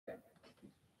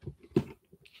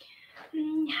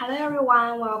Hello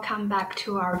everyone, welcome back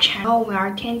to our channel. We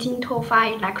are Tianjin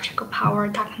Tofa Electrical Power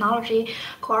Technology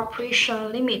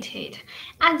Corporation Limited.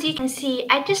 As you can see,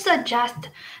 I just adjust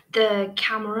the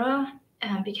camera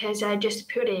because I just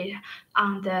put it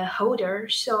on the holder,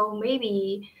 so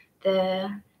maybe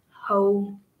the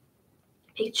whole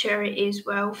picture is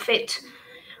well fit.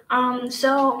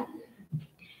 So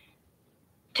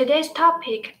today's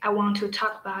topic I want to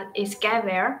talk about is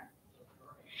gateware.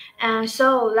 And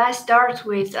so let's start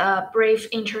with a brief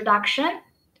introduction.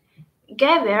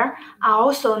 Gateware are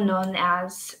also known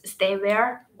as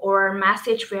stairware or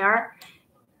messageware.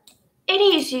 It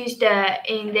is used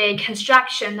in the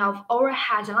construction of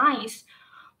overhead lines.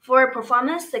 For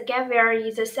performance, the gateware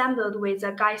is assembled with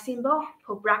a guide thimble,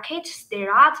 pull bracket, stay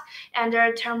rod, and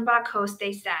a turnbuckle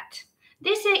stay set.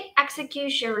 These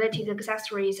execution-related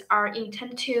accessories are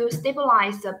intended to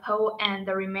stabilize the pole and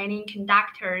the remaining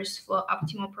conductors for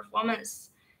optimal performance.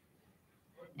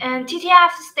 And TTF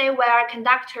stairware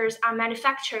conductors are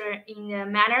manufactured in a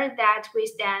manner that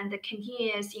withstand the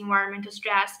continuous environmental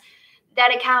stress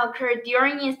that can occur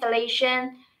during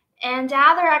installation and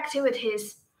other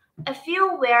activities. A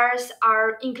few wears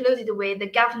are included with the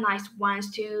galvanized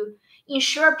ones to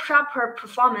ensure proper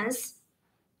performance.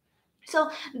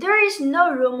 So there is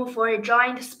no room for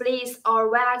joint splits or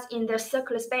welds in the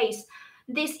circular space.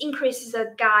 This increases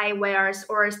the guide wears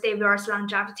or stairware's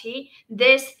longevity.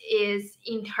 This is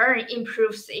in turn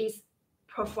improves its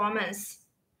performance.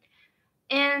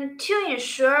 And to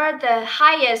ensure the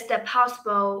highest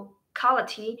possible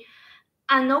quality,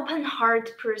 an open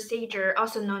heart procedure,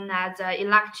 also known as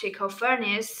electrical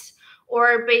furnace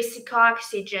or basic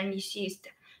oxygen, is used.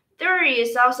 There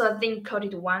is also a zinc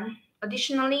coated one.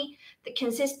 Additionally, the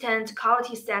consistent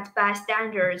quality set by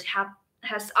standards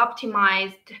has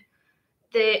optimized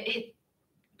the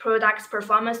product's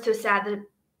performance to set the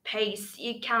pace.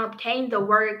 You can obtain the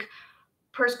work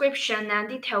prescription and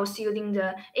details using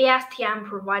the ASTM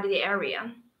provided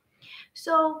area.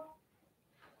 So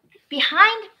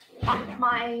behind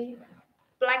my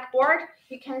blackboard,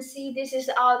 you can see this is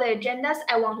all the agendas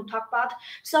I want to talk about.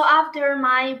 So after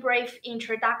my brief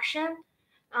introduction,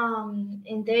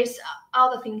 in this,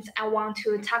 all the things I want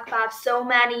to talk about, so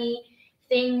many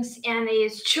things, and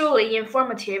it's truly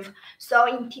informative. So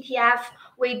in TTF,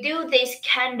 we do this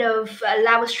kind of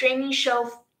live streaming show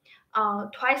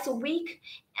twice a week.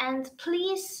 And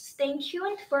please stay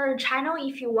tuned for our channel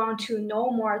if you want to know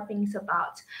more things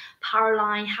about power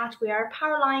line hardware,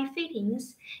 power line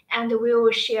fittings, and we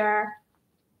will share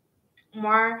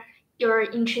more your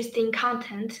interesting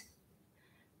content.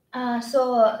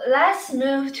 So let's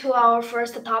move to our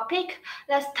first topic.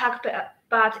 Let's talk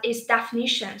about its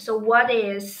definition. So what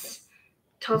is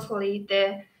totally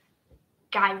the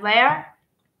guideware?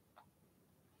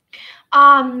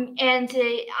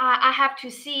 I have to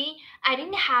see, I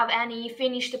didn't have any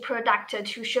finished product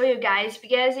to show you guys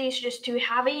because it's just too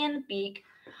heavy and big.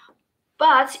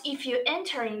 But if you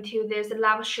enter into this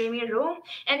live streaming room,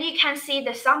 and you can see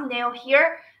the thumbnail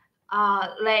here,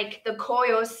 like the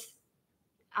coils,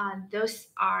 those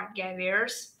are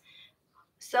guidewires.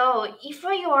 So if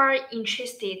you are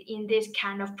interested in this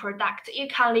kind of product, you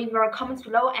can leave your comments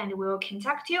below and we will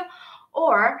contact you,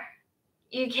 or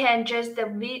you can just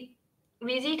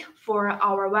visit for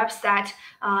our website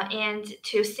and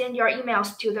to send your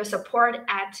emails to the support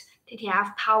at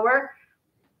TTF Power.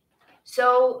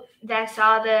 So that's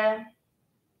all the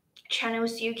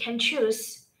channels you can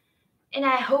choose. And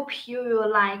I hope you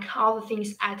will like all the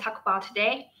things I talk about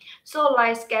today. So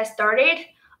let's get started.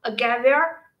 A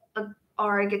gateware,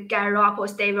 or a guide rope or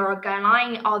stable or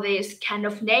guideline, all these kind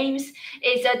of names,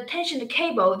 is a tension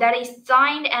cable that is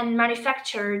designed and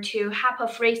manufactured to help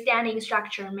a freestanding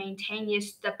structure maintain its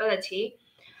stability.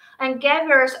 And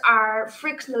gathers are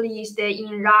frequently used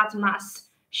in rod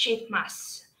mass, sheet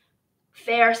mass,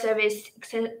 fair service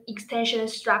extension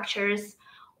structures,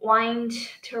 wind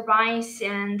turbines,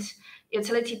 and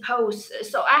utility poles.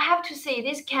 So I have to say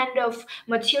this kind of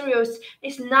materials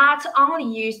is not only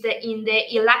used in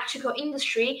the electrical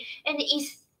industry, and it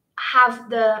have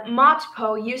the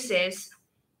multiple uses.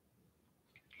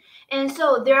 And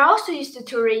so they're also used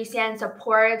to raise and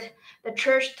support the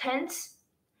church tents.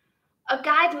 A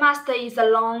guide mast is a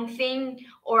long, thin,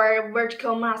 or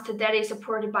vertical mast that is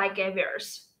supported by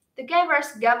gathers. The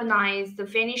gathers galvanize the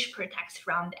finish protects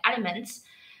from the elements.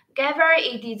 Gather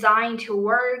is designed to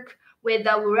work with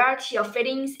a variety of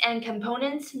fittings and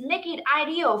components, make it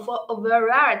ideal for a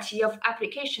variety of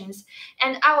applications.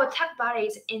 And I will talk about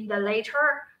it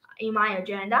later in my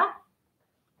agenda.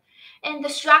 And the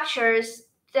structures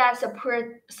that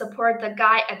support the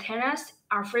guide antennas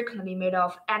are frequently made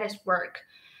of lattice work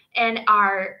and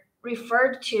are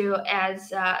referred to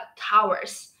as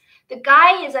towers. The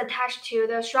guy is attached to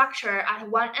the structure at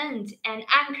one end and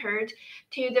anchored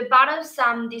to the bottom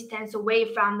some distance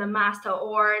away from the mast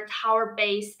or tower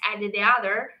base at the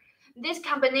other. This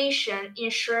combination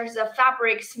ensures the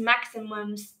fabric's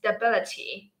maximum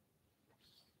stability.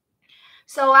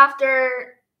 So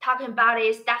after talking about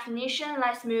its definition,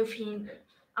 let's move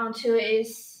onto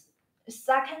its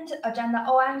second agenda.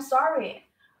 Oh, I'm sorry.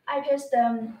 I just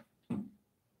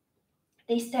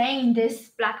they stay in this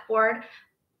blackboard,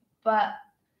 but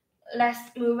let's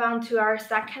move on to our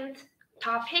second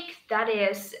topic. That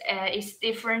is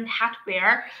different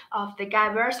hardware of the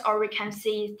givers, or we can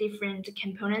see different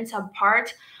components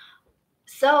apart.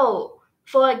 So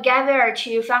for a giver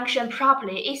to function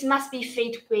properly, it must be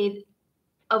fit with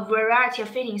a variety of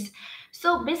fittings.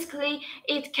 So basically,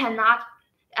 it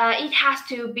has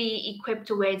to be equipped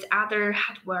with other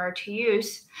hardware to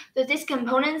use. So these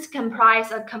components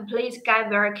comprise a complete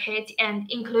giver kit and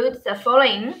include the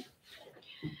following.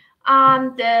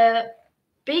 The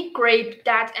big grip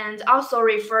dead ends, also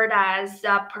referred as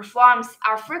performs,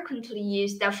 are frequently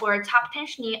used for top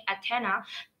tensioning antenna,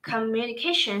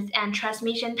 communications, and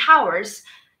transmission towers.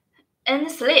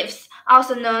 End sleeves,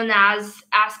 also known as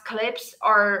clips,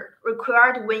 are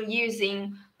required when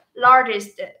using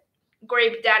largest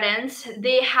grip dead ends.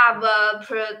 They have a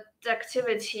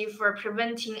productivity for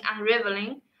preventing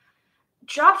unraveling.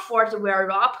 Drop for the wear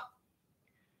rope.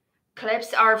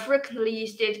 Clips are frequently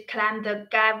used to clamp the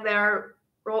giver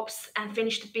ropes and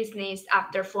finish the business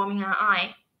after forming an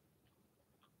eye.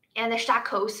 And the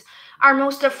shackles are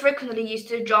most frequently used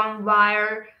to join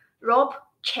wire, rope,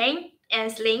 chain,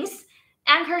 and slings.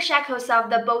 Anchor shackles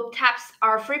of the boat taps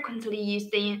are frequently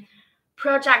used in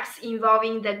projects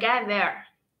involving the giver.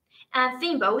 And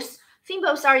thimbles.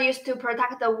 Thimbles are used to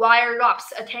protect the wire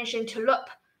ropes' attention to loop.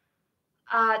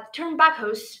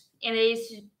 Turnbuckles, and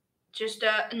is just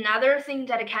another thing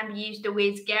that can be used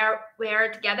with gear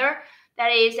wear together.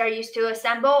 That is, are used to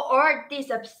assemble or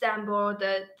disassemble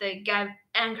the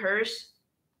anchors.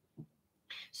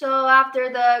 So after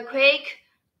the quick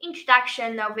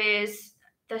introduction of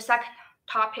the second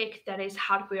topic, that is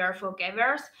hardware for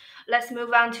givers, let's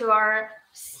move on to our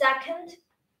third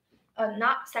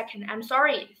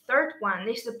one.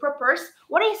 This is the purpose.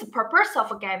 What is the purpose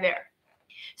of a giver?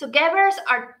 So givers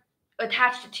are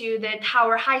attached to the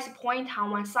tower highest point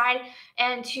on one side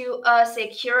and to a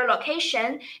secure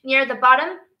location near the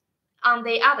bottom on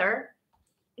the other.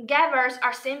 Givers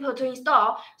are simple to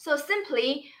install, so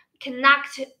simply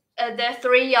connect the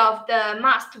three of the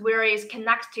mast where it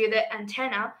connects to the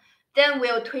antenna, then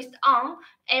we'll twist on,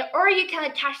 or you can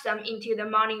attach them into the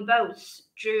mounting bolts,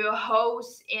 drill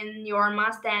holes in your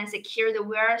mast and secure the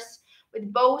wires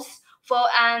with bolts for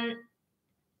an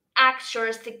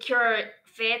extra secure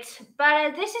fit,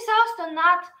 but this is also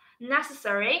not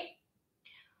necessary.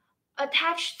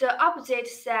 Attach the opposite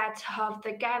set of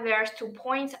the givers to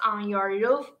points on your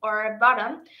roof or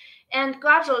bottom and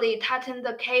gradually tighten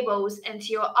the cables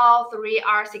until all three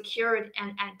are secured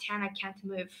and antenna can't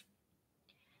move.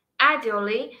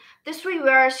 Ideally, the three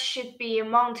wires should be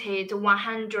mounted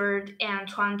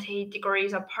 120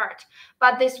 degrees apart,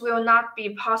 but this will not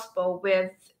be possible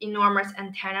with enormous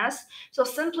antennas. So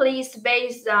simply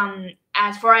space them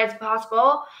as far as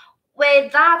possible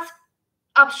without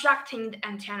obstructing the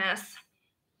antennas.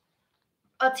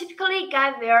 A typically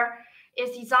giver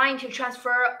is designed to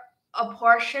transfer a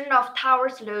portion of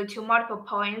tower's load to multiple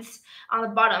points on the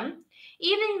bottom.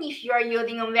 Even if you are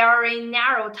using a very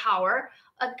narrow tower,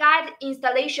 a guide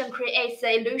installation creates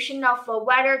the illusion of a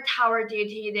wider tower due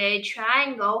to the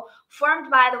triangle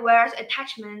formed by the wire's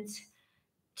attachment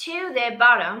to the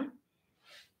bottom.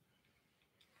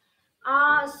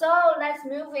 So let's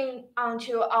moving on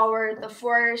to the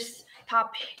first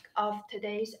topic of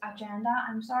today's agenda.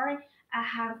 I'm sorry, I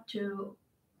have to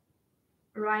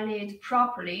write it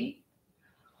properly.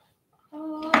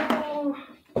 Oh,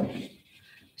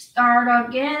 start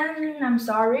again. I'm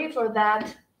sorry for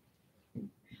that.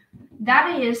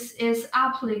 That is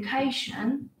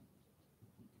application.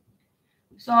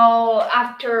 So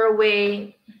after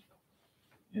we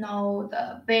know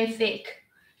the basic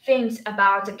things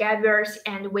about the givers,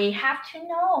 and we have to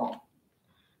know,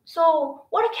 so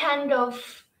what kind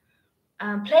of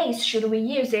place should we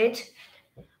use it?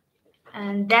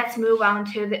 And let's move on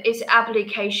to its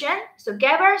application. So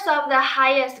givers of the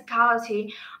highest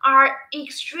quality are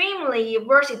extremely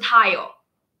versatile.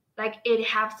 Like it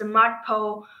has the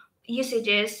multiple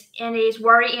usages and is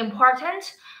very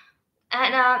important.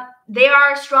 And they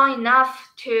are strong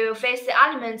enough to face the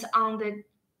elements on their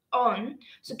own.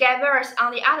 So givers,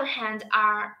 on the other hand,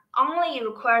 are only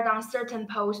required on certain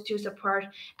poles to support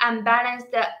and balance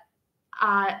the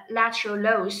lateral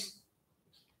loads.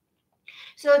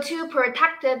 So to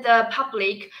protect the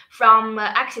public from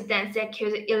accidents that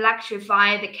could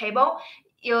electrify the cable,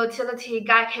 utility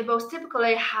guide cables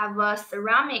typically have a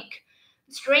ceramic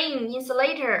string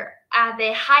insulator at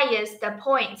the highest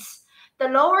points. The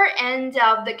lower end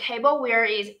of the cable where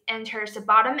it enters the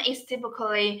bottom is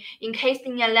typically encased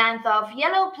in a length of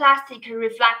yellow plastic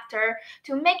reflector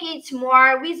to make it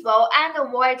more visible and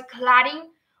avoid colliding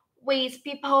with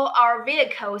people or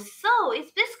vehicles. So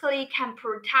it basically can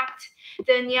protect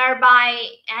the nearby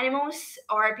animals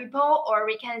or people, or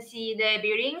we can see the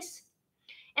buildings.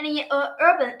 And in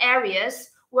urban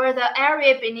areas where the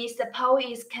area beneath the pole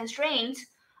is constrained,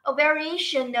 a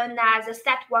variation known as a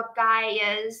sidewalk guide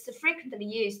is frequently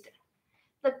used.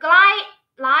 The guide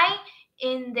line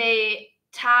in the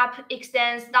top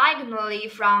extends diagonally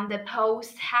from the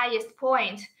pole's highest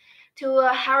point to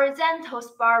a horizontal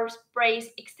spar brace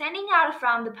extending out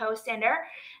from the pole center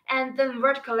and then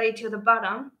vertically to the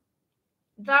bottom.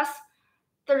 Thus,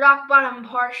 the rock bottom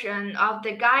portion of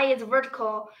the guide is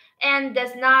vertical and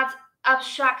does not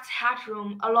obstruct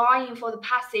headroom, allowing for the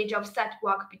passage of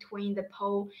sidewalk between the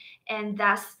pole and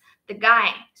thus the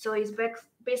guide. So it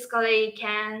basically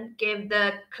can give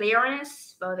the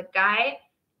clearance for the guide.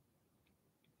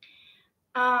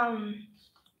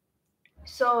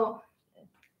 So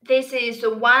this is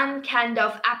one kind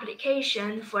of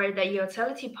application for the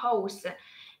utility poles.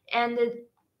 And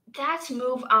let's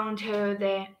move on to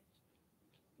the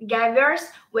givers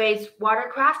with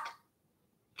watercraft.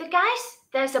 The guys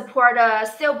that support a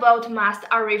sailboat mast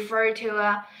are referred to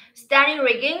as standing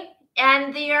rigging,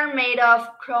 and they are made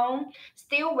of chrome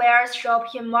steelware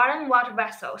shaped in modern water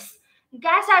vessels.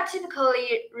 Guys are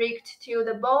typically rigged to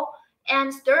the bow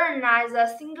and stern as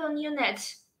a single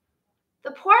unit.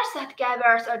 The port-set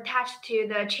givers are attached to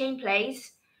the chain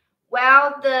plates,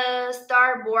 while the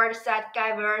starboard set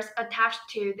givers attached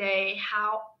to the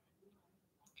hull.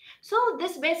 So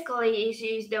this basically is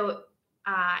used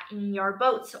in your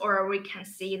boats, or we can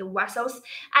see the vessels.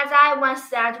 As I once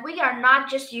said, we are not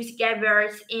just using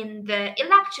givers in the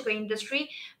electrical industry,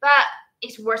 but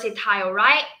it's versatile,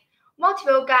 right?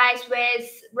 Multiple guys with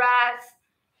rods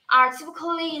are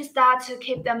typically installed to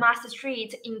keep the mast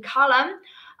straight in column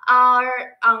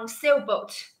or on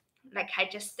sailboat. Like I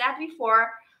just said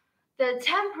before, the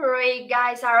temporary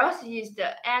guides are also used,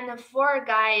 and the fore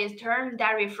guide is a term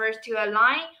that refers to a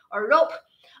line or rope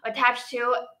attached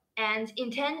to and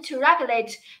intended to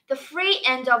regulate the free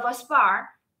end of a spar.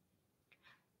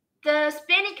 The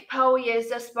spinning pole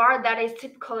is a spar that is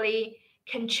typically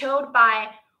controlled by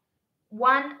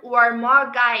one or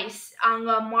more guys on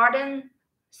a modern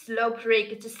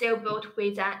slope-rigged sailboat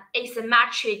with an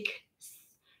asymmetric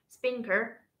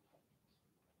spinnaker.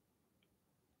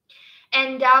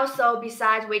 And also,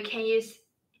 besides, we can use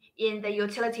in the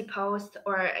utility post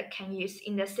or can use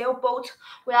in the sailboat.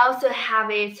 We also have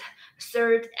its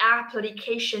third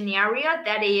application area,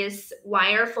 that is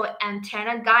wire for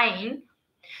antenna guiding.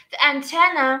 The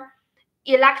antenna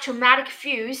electromagnetic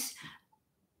fuse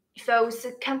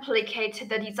complicate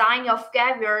the design of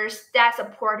givers that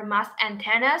support mast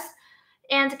antennas,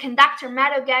 and conductor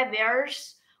metal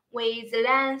givers with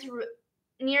length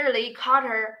nearly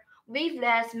quarter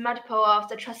wavelengths multiple of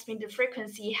the transmitted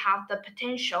frequency have the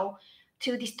potential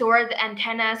to distort the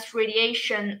antenna's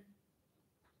radiation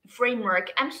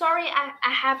framework. I'm sorry,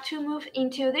 I have to move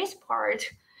into this part,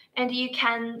 and you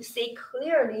can see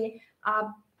clearly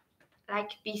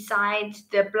like beside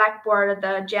the blackboard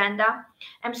the agenda.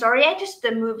 I'm sorry, I just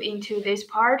move into this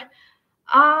part.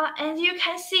 And you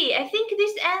can see, I think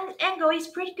this angle is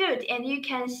pretty good, and you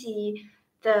can see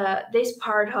this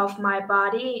part of my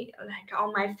body, like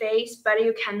on my face, but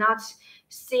you cannot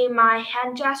see my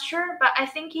hand gesture. But I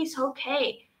think it's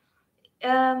okay,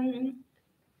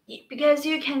 because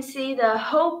you can see the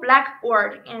whole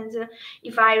blackboard, and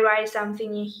if I write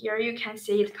something in here, you can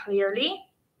see it clearly.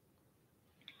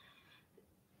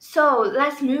 So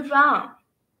let's move on.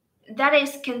 That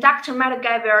is conductor metal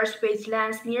givers with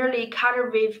lengths nearly quarter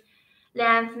wave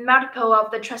length multiple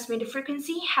of the transmitted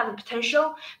frequency have the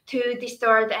potential to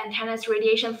distort the antenna's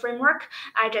radiation framework.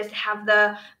 I just have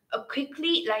the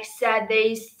quickly like said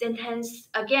this sentence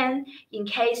again in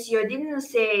case you didn't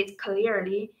say it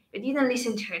clearly, you didn't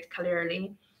listen to it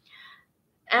clearly.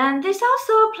 And this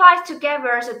also applies to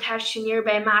givers attached to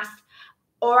nearby masts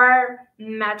or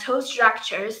metal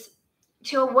structures.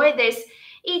 To avoid this,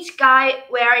 each guide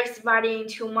wire is divided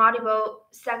into multiple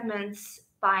segments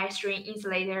by string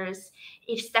insulators,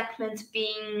 each segment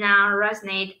being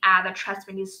non-resonant at the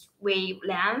transmitted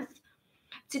wavelength,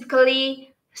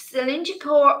 typically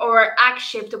Cylindrical or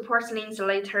egg-shaped porcelain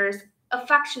insulators,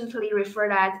 affectionately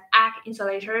referred as egg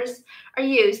insulators, are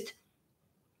used.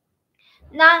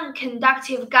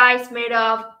 Non-conductive guides made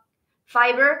of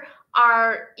fiber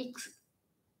are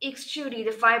extruded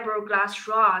fiberglass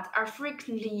rods are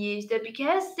frequently used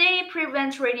because they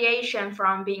prevent radiation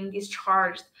from being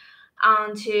discharged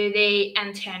onto the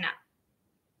antenna.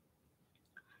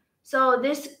 So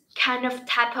this kind of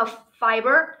type of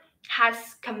fiber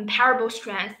has comparable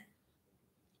strength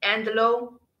and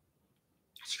low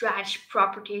stretch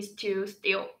properties to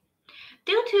steel.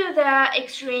 Due to the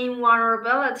extreme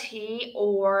vulnerability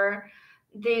or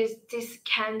this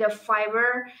kind of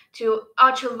fiber to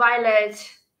ultraviolet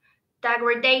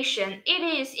degradation,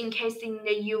 it is encased in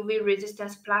the UV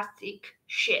resistance plastic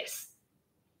sheaths.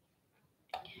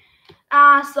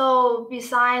 So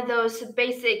beside those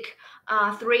basic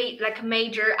three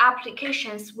major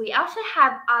applications, we also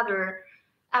have other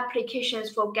applications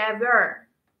for Gavir.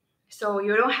 So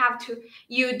you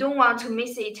don't want to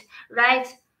miss it, right?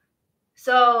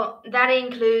 So that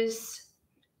includes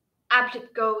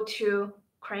applicable to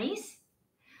cranes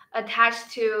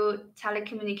attached to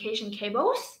telecommunication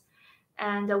cables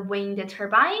and the wind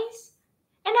turbines,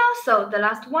 and also the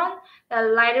last one, the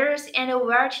ladders and a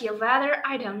variety of other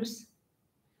items.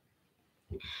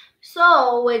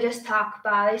 So we just talked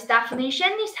about its definition,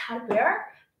 its hardware,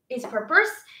 its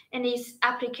purpose, and its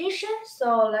application.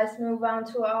 So let's move on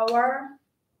to our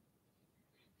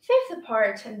fifth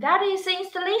part, and that is the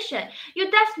installation.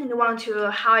 You definitely want to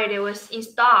how it was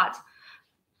installed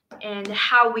and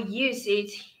how we use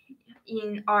it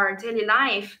in our daily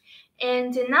life.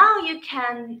 And now you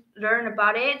can learn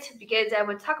about it because I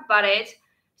will talk about it.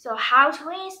 So how to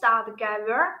install the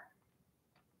Gavir.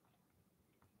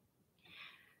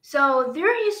 So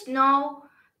there is no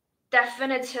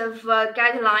definitive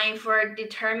guideline for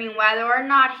determining whether or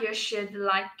not you should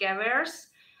like Gavirs.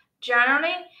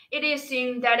 Generally, it is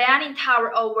assumed that any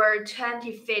tower over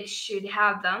 20 feet should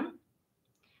have them.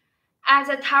 As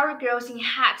a tower grows in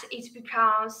height, it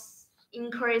becomes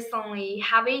increasingly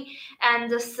heavy and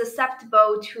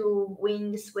susceptible to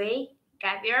wind sway.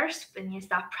 Gavirs, when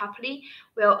installed properly,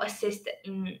 will assist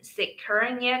in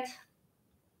securing it.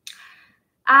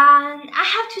 And I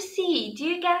have to see, do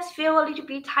you guys feel a little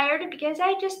bit tired? Because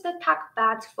I just talked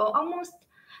about for almost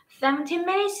 17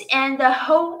 minutes and the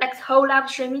whole live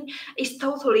streaming is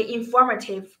totally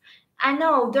informative. I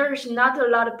know there's not a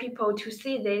lot of people to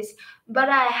see this, but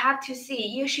I have to see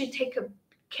you should take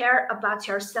care about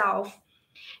yourself.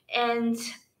 And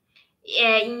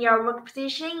in your work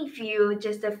position, if you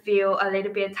just feel a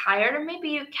little bit tired, maybe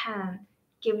you can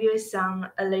give you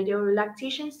a little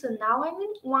relaxation. So now I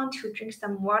want to drink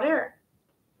some water.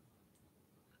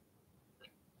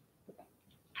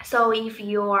 So if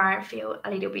you feel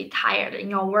a little bit tired in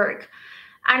your work,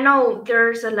 I know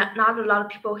there's not a lot of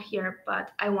people here,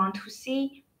 but I want to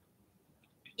see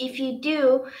if you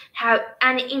do have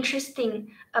any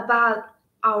interesting about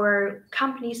our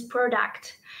company's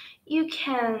product, you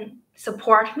can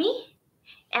support me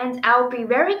and I'll be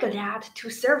very glad to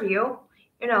serve you,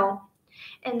 you know.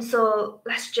 And so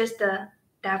let's just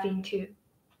dive into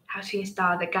how to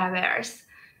install the Gavirs.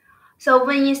 So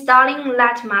when installing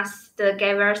LatMask, the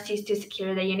Gavirs used to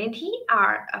secure the Unity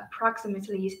are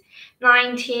approximately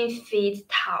 19 feet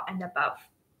tall and above.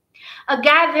 A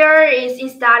Gavir is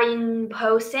installed in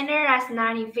post center as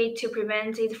 90 feet to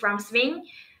prevent it from swinging.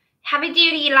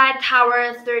 Heavy-duty light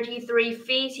tower 33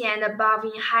 feet and above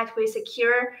in height will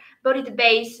secure, but its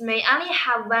base may only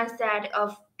have one set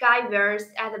of Gavirs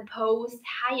at the pole's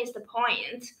highest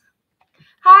point.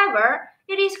 However,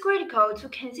 it is critical to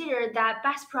consider that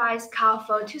best price calls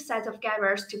for two sets of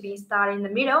Gavirs to be installed in the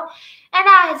middle and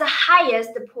at the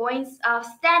highest points of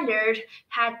standard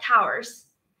head towers.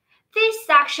 This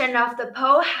section of the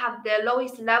pole have the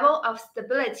lowest level of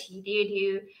stability due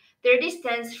to their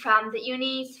distance from the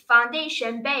unit's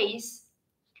foundation base.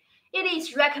 It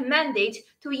is recommended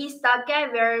to install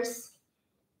Gavirs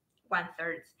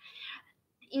 1/3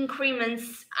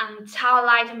 increments until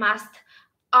light masts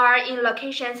are in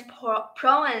locations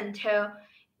prone to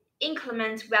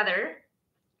inclement weather.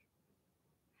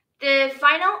 The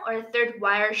final or third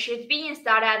wire should be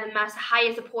installed at the mast's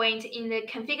highest point in the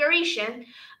configuration.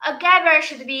 A Gavir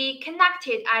should be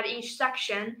connected at each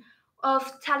section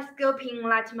of telescoping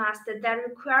light mast that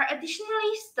require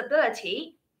additional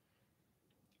stability.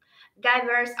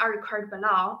 Gavirs are required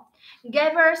below.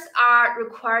 Gavirs are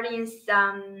required in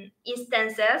some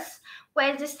instances.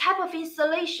 With this type of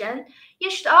installation,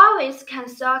 you should always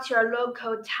consult your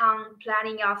local town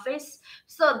planning office.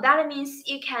 So that means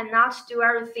you cannot do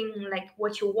everything like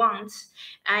what you want,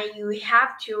 and you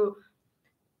have to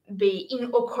be in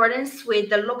accordance with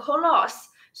the local laws.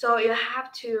 So you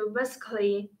have to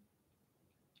basically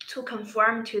to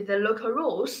conform to the local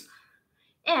rules.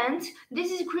 And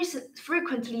this is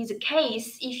frequently the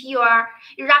case if you are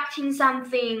erecting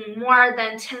something more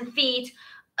than 10 feet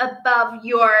above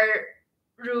your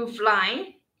roof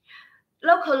line.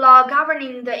 Local law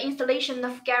governing the installation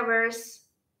of gathers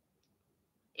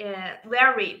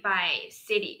vary by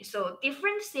city. So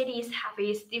different cities have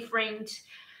its different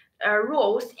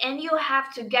rules, and you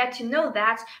have to get to know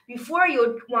that before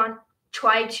you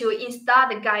try to install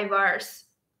the gathers.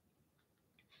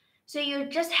 So you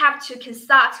just have to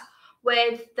consult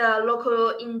with the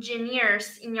local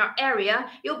engineers in your area.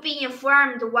 You'll be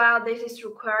informed whether this is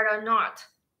required or not.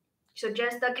 So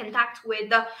just contact with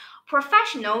the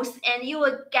professionals and you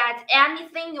will get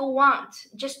anything you want.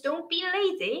 Just don't be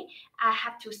lazy. I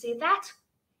have to say that.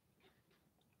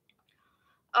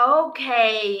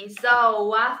 Okay,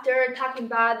 so after talking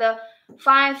about the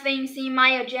 5 things in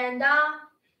my agenda,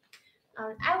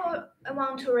 I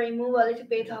want to remove a little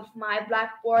bit of my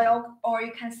blackboard, or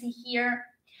you can see here.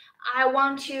 I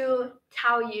want to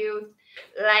tell you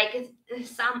like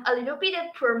a little bit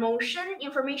of promotion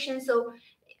information. So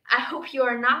I hope you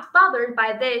are not bothered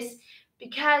by this,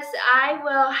 because I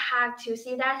will have to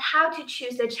see that how to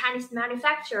choose a Chinese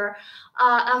manufacturer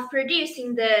of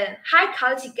producing the high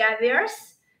quality gathers.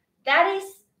 That is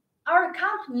our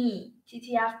company,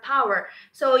 TTF Power.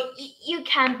 So you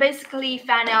can basically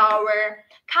find our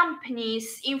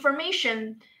company's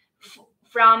information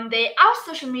from the our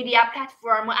social media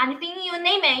platform, anything you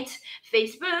name it.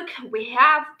 Facebook, we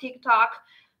have TikTok,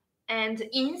 and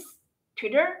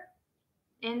Twitter,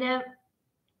 and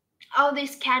all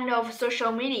this kind of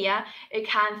social media. You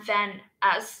can find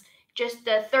us. Just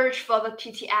search for the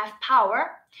TTF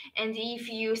Power, and if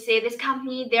you see this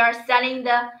company, they are selling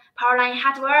the power line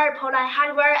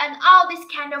hardware, and all this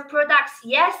kind of products.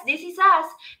 Yes, this is us,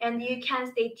 and you can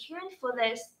stay tuned for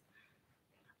this.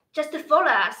 Just follow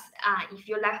us. If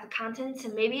you like the content,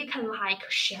 maybe you can like,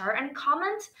 share, and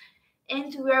comment.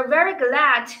 And we're very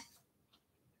glad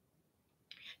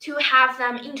to have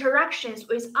some interactions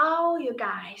with all you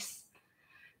guys.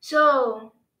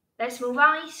 So let's move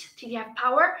on. TTF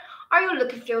Power. Are you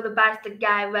looking for the best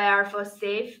guideware for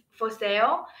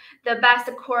sale? The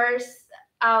best course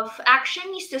of action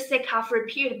is to seek out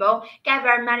reputable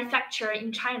guideware manufacturer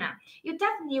in China. You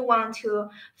definitely want to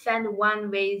find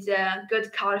one with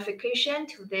good qualification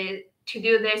to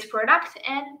do this product,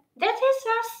 and that is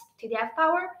us, TTF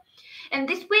Power. And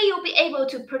this way you'll be able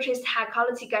to purchase high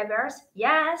quality guideware.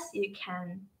 Yes, you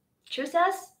can choose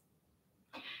us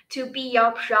to be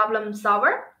your problem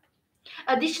solver.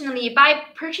 Additionally, by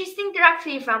purchasing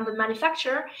directly from the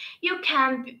manufacturer, you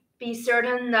can be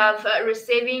certain of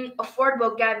receiving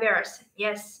affordable gaveres.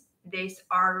 Yes, these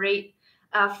are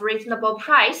of reasonable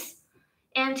price.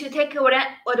 And to take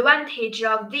advantage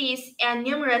of these and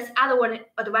numerous other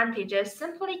advantages,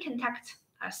 simply contact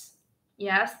us.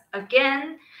 Yes,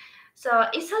 again. So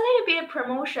it's a little bit of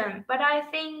promotion, but I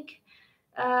think,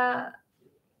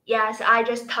 yes, I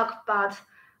just talked about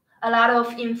a lot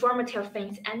of informative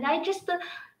things, and I just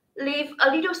leave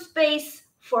a little space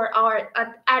for our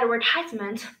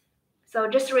advertisement. So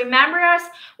just remember us,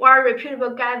 we're a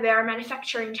reputable guideware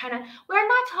manufacturer in China. We're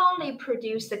not only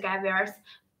produce the guidewares,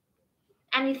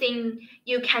 anything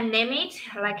you can name it,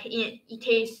 like it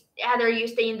is either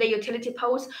used in the utility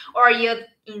poles or used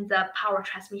in the power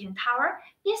transmission tower.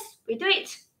 Yes, we do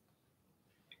it.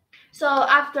 So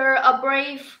after a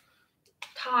brief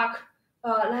talk,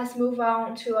 let's move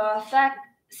on to a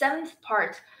 7th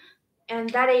part, and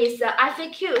that is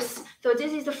FAQs. So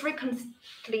this is the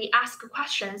frequently asked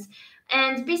questions,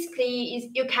 and basically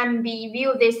you can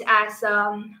view this as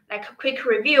like a quick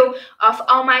review of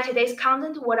all my today's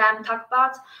content, what I'm talking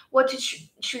about, what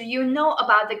should you know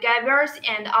about the gathers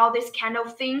and all these kind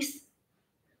of things.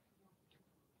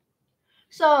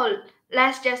 So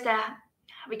let's just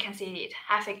we can see it.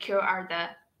 FAQ are the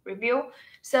review.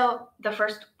 So the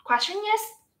first question is,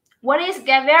 what is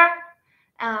gather?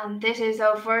 This is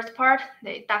the first part,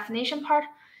 the definition part.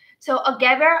 So a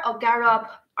gather or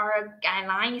gear-up or a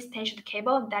guideline extension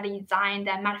cable that is designed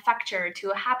and manufactured to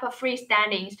help a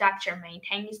freestanding structure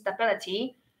maintain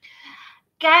stability.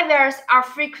 Gathers are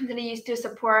frequently used to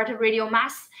support radio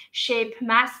masts, ship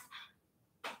masts,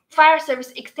 fire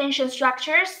service extension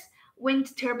structures,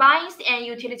 wind turbines, and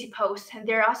utility poles. And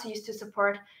they're also used to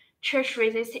support church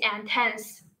races and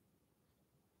tents.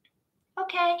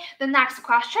 Okay, the next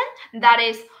question, that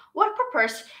is, what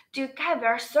purpose do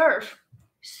gathers serve?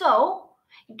 So,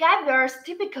 gathers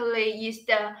typically used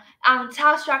on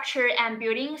tall structure and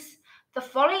buildings. The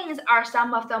following are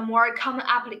some of the more common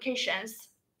applications.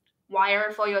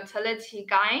 wire for utility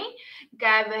guide,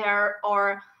 wire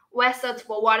or vessels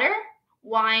for water,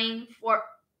 wine for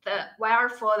the wire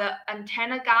for the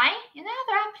antenna guide, and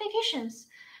other applications.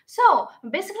 So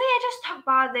basically, I just talked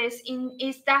about this in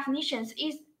its definitions.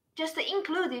 Is just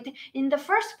included in the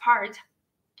first part.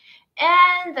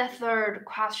 And the third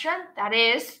question, that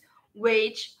is,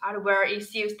 which hardware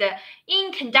is used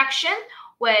in conjunction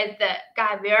with the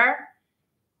guide wire?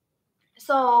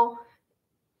 So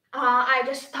I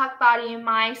just talked about in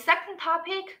my second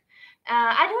topic.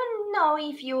 I don't know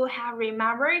if you have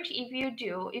remembered. If you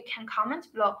do, you can comment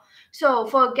below. So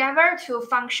for Gaver to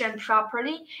function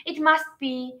properly, it must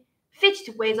be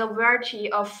fitted with a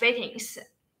variety of fittings.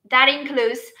 That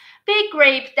includes big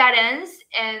grip dead ends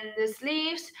and the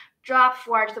sleeves, drop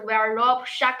for the wear rope,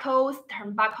 shackles,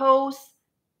 turnbuckles.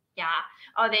 Yeah,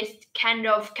 all these kind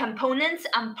of components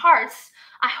and parts.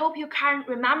 I hope you can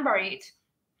remember it.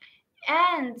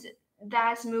 And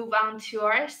let's move on to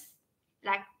ours,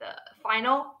 like the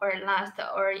final or last,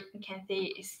 or you can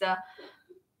say is the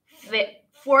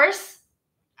fourth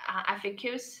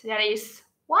FAQs. That is,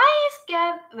 why is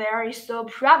gather so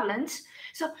prevalent?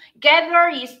 So gather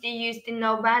is used in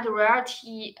a wide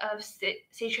variety of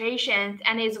situations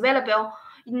and is available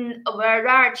in a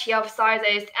variety of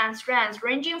sizes and strengths,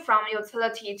 ranging from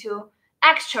utility to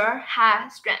extra high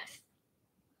strength.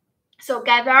 So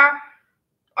gather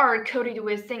are coated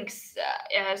with things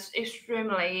as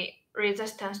extremely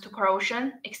resistant to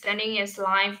corrosion, extending its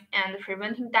life and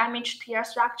preventing damage to your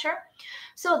structure.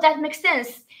 So that makes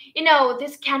sense.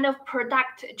 This kind of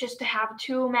product just have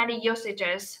too many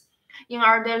usages in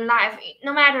our daily life.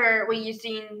 No matter we use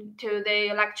into the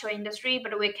electrical industry,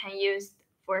 but we can use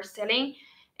for selling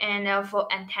and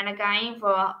for antenna guiding,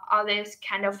 for all these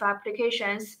kind of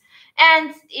applications.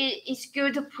 And it's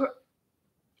good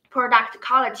product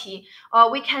quality.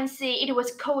 We can see it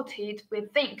was coated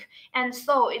with zinc, and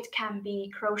so it can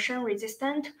be corrosion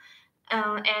resistant,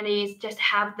 and it just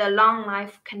have the long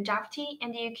life conductivity,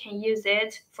 and you can use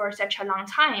it for such a long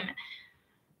time.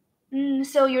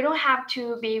 So you don't have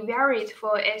to be worried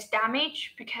for its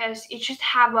damage because it just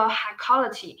have a high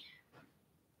quality.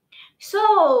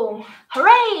 So,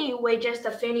 hooray! We just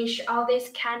finished all these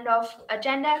kind of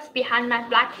agendas behind my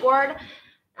blackboard.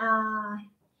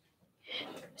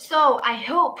 So I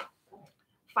hope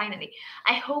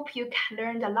you can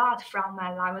learn a lot from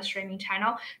my live streaming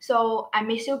channel. So I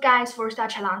miss you guys for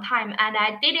such a long time, and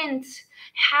I didn't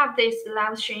have this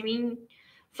live streaming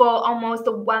for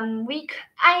almost 1 week.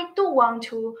 I don't want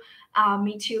to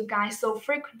meet you guys so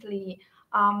frequently.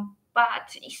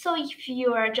 But so if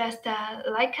you are just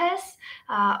like us,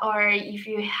 or if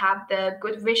you have the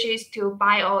good wishes to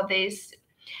buy all these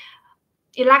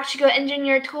electrical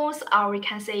engineer tools, or we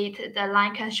can say it the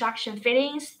line construction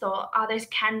fittings, so other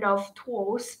kind of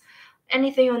tools,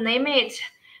 anything you name it,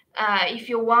 if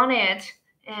you want it,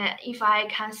 if I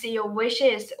can see your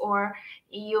wishes or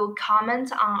you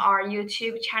comment on our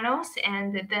YouTube channels,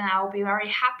 and then I'll be very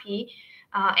happy,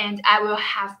 and I will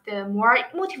have the more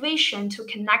motivation to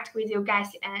connect with you guys,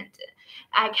 and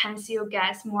I can see you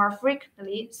guys more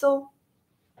frequently. So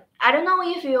I don't know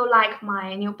if you like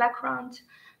my new background,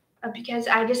 because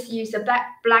I just use a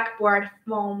blackboard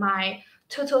for my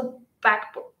total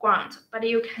background, but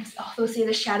you can also see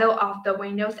the shadow of the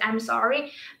windows. I'm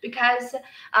sorry, because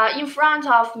in front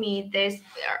of me there's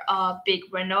a big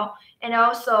window, and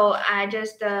also I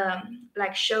just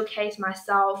like showcase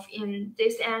myself in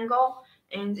this angle,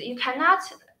 and you cannot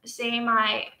see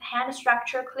my hand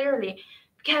structure clearly.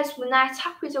 Because when I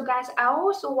talk with you guys, I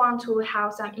also want to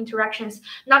have some interactions,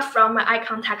 not from my eye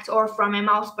contact or from my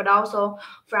mouth, but also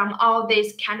from all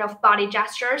these kind of body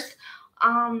gestures.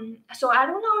 So I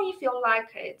don't know if you like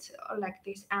it, like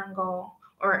this angle,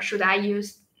 or should I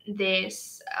use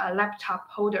this laptop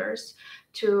holders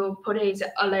to put it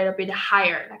a little bit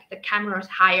higher, like the camera's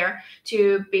higher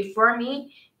to be for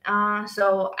me.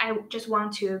 So I just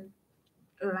want to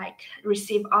like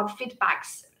receive all the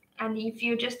feedbacks. And if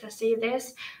you just see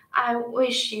this, I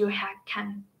wish you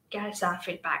can get some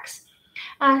feedbacks.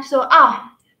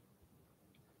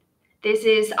 This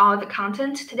is all the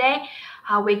content today.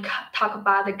 We talk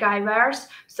about the guide wires.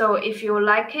 So if you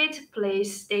like it,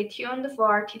 please stay tuned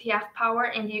for TTF Power,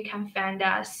 and you can find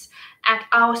us at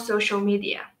our social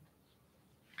media.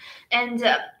 And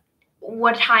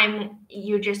what time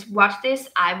you just watch this,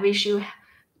 I wish you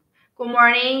good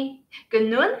morning, good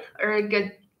noon, or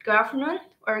good afternoon,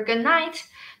 or good night.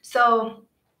 So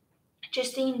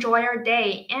just enjoy your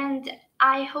day, and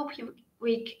I hope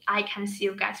I can see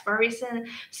you guys very soon.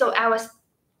 So I was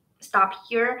stop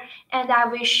here, and I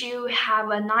wish you have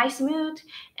a nice mood,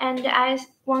 and I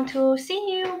want to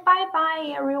see you. Bye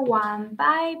bye everyone.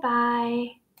 Bye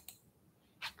bye.